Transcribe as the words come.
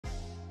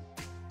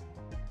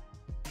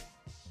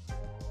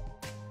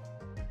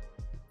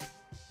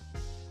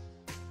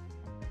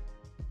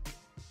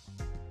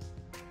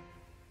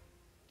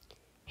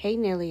Hey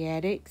Nelly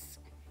Addicts,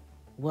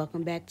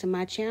 welcome back to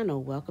my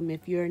channel. Welcome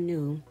if you're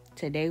new.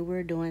 Today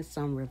we're doing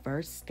some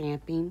reverse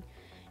stamping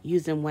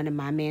using one of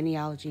my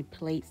Maniology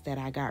plates that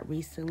I got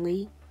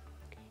recently.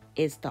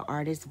 It's the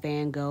artist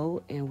Van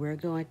Gogh, and we're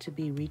going to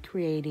be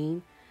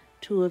recreating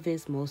two of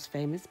his most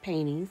famous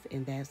paintings,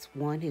 and that's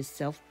one his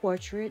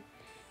self-portrait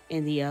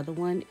and the other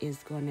one is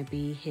going to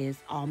be his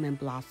almond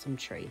blossom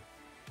tree.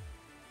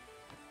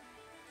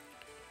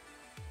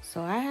 So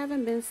I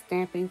haven't been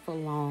stamping for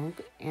long,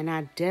 and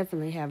I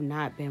definitely have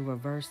not been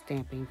reverse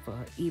stamping for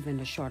even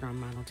a shorter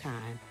amount of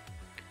time.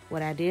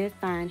 What I did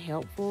find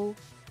helpful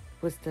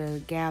was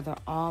to gather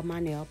all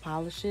my nail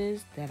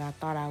polishes that I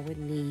thought I would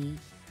need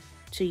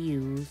to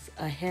use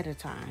ahead of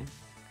time.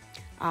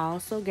 I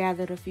also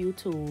gathered a few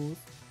tools,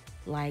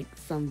 like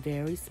some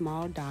very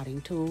small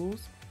dotting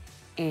tools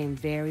and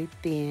very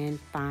thin,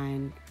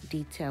 fine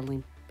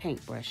detailing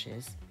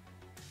paintbrushes.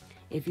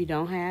 If you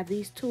don't have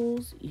these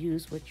tools,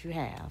 use what you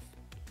have.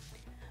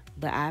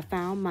 But I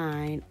found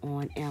mine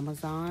on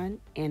Amazon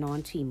and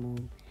on Temu,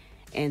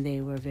 and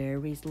they were very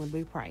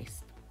reasonably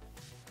priced.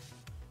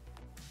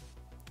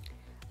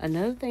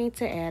 Another thing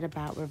to add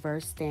about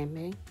reverse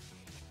stamping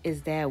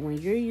is that when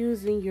you're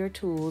using your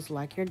tools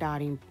like your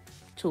dotting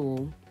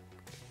tool,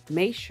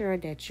 make sure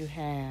that you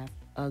have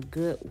a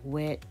good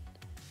wet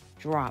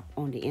drop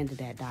on the end of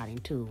that dotting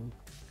tool.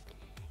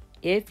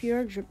 If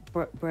your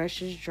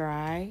brush is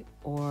dry,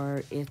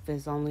 or if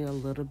there's only a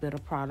little bit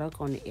of product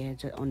on the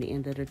edge, on the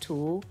end of the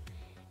tool,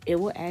 it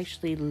will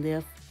actually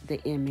lift the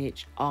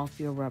image off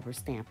your rubber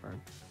stamper.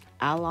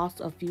 I lost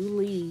a few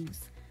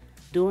leaves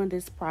doing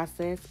this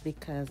process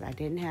because I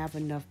didn't have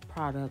enough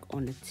product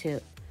on the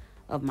tip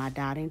of my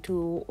dotting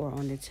tool or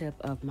on the tip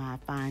of my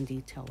fine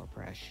detailer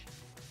brush.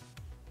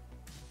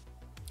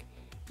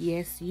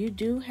 Yes, you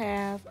do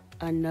have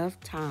enough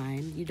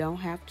time. You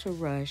don't have to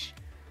rush.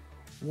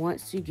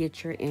 Once you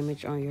get your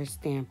image on your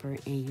stamper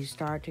and you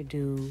start to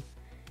do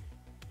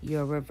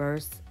your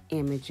reverse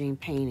imaging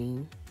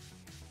painting,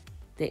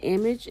 the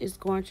image is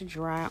going to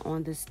dry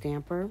on the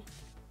stamper,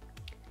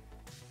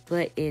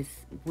 but it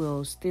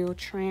will still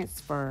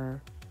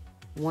transfer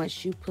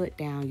once you put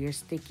down your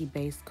sticky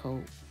base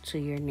coat to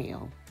your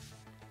nail.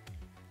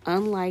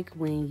 Unlike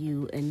when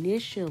you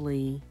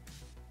initially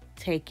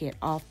take it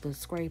off the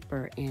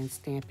scraper and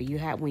stamp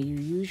it, when you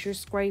use your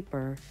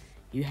scraper,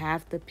 you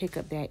have to pick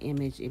up that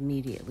image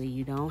immediately.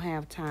 You don't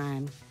have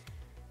time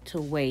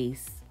to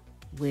waste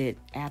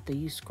after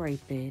you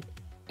scrape it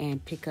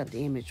and pick up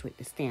the image with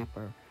the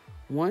stamper.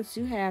 Once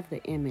you have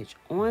the image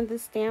on the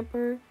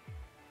stamper,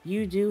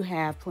 you do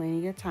have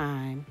plenty of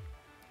time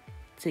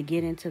to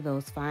get into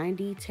those fine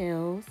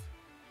details.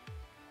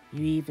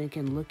 You even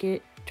can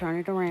turn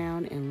it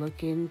around and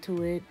look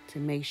into it to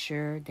make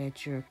sure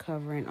that you're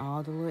covering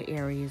all the little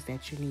areas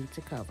that you need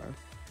to cover.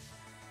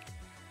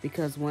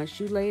 Because once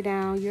you lay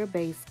down your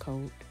base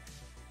coat,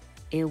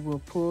 it will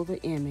pull the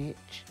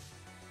image.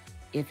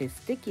 If it's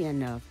sticky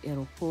enough,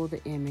 it'll pull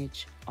the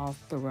image off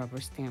the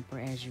rubber stamper,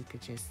 as you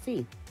could just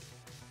see.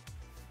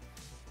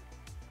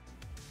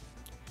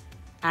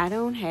 I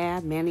don't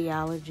have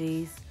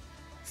Maniology's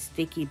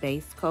sticky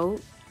base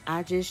coat.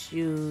 I just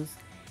use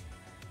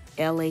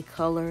LA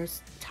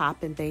Colors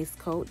top and base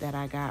coat that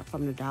I got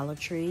from the Dollar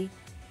Tree.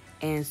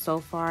 And so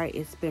far,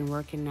 it's been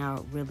working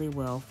out really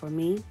well for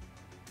me.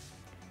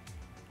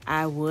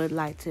 I would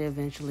like to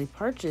eventually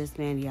purchase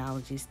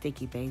Maniology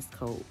sticky base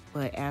coat,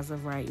 but as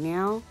of right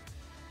now,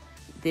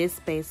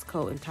 this base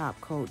coat and top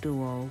coat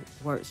duo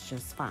works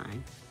just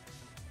fine.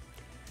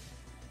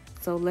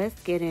 So let's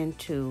get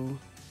into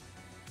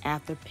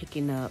after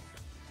picking up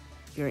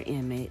your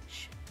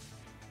image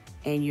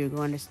and you're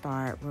going to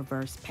start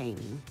reverse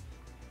painting.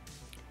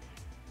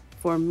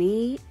 For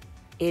me,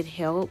 it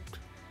helped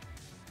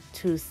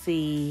to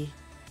see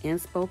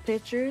inspo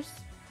pictures.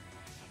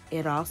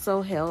 It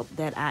also helped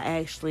that I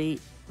actually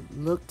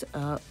looked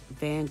up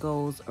Van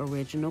Gogh's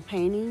original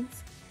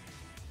paintings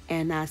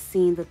and I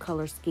seen the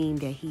color scheme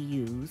that he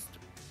used.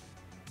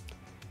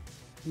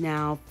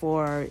 Now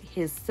for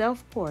his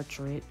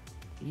self-portrait,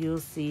 you'll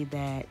see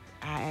that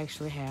I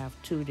actually have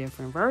two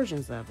different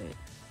versions of it.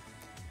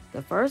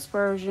 The first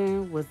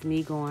version was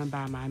me going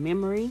by my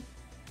memory,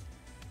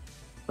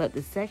 but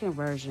the second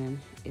version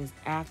is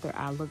after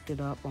I looked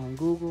it up on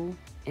Google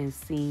and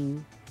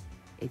seen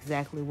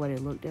exactly what it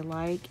looked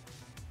like,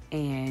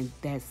 and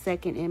that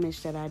second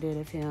image that I did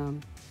of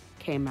him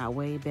came out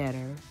way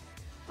better.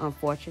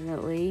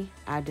 Unfortunately,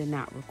 I did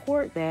not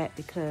record that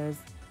because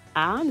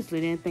I honestly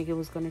didn't think it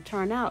was going to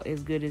turn out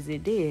as good as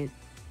it did.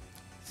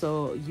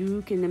 So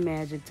you can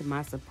imagine, to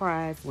my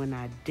surprise, when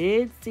I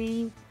did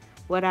see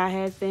what I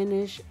had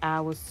finished,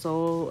 I was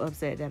so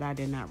upset that I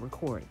did not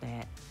record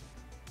that.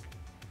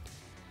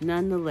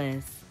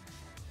 Nonetheless,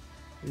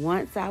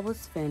 once I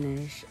was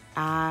finished,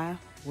 I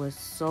was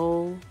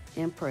so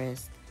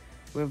impressed.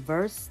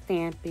 Reverse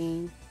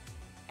stamping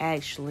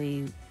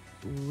actually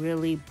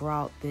really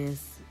brought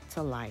this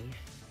to life.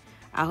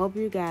 I hope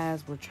you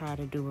guys will try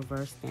to do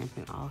reverse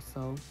stamping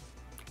also.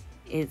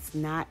 It's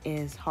not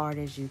as hard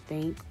as you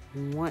think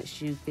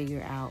once you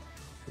figure out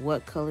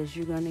what colors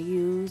you're going to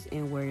use,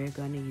 and where you're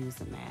going to use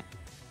them at.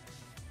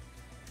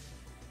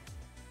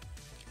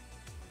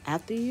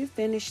 After you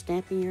finish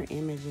stamping your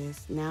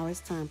images, now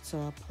it's time to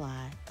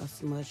apply a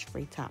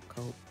smudge-free top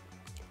coat.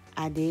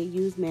 I did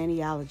use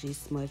Maniology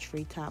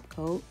smudge-free top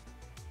coat.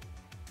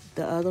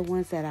 The other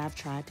ones that I've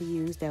tried to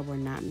use that were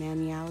not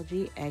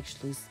Maniology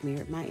actually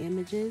smeared my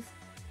images,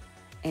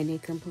 and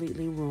it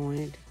completely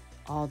ruined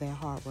all that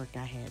hard work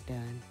I had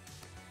done.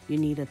 You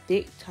need a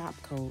thick top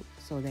coat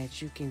so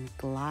that you can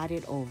glide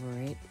it over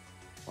it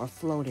or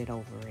float it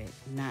over it,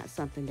 not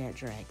something that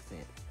drags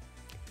it.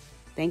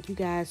 Thank you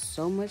guys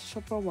so much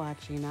for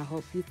watching. I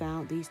hope you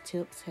found these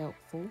tips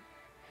helpful,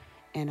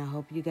 and I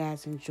hope you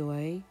guys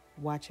enjoy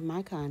watching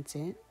my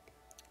content.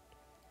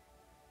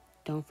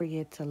 Don't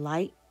forget to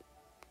like,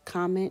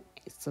 comment,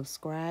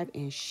 subscribe,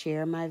 and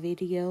share my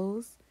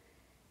videos.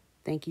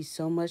 Thank you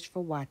so much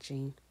for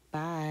watching.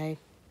 Bye.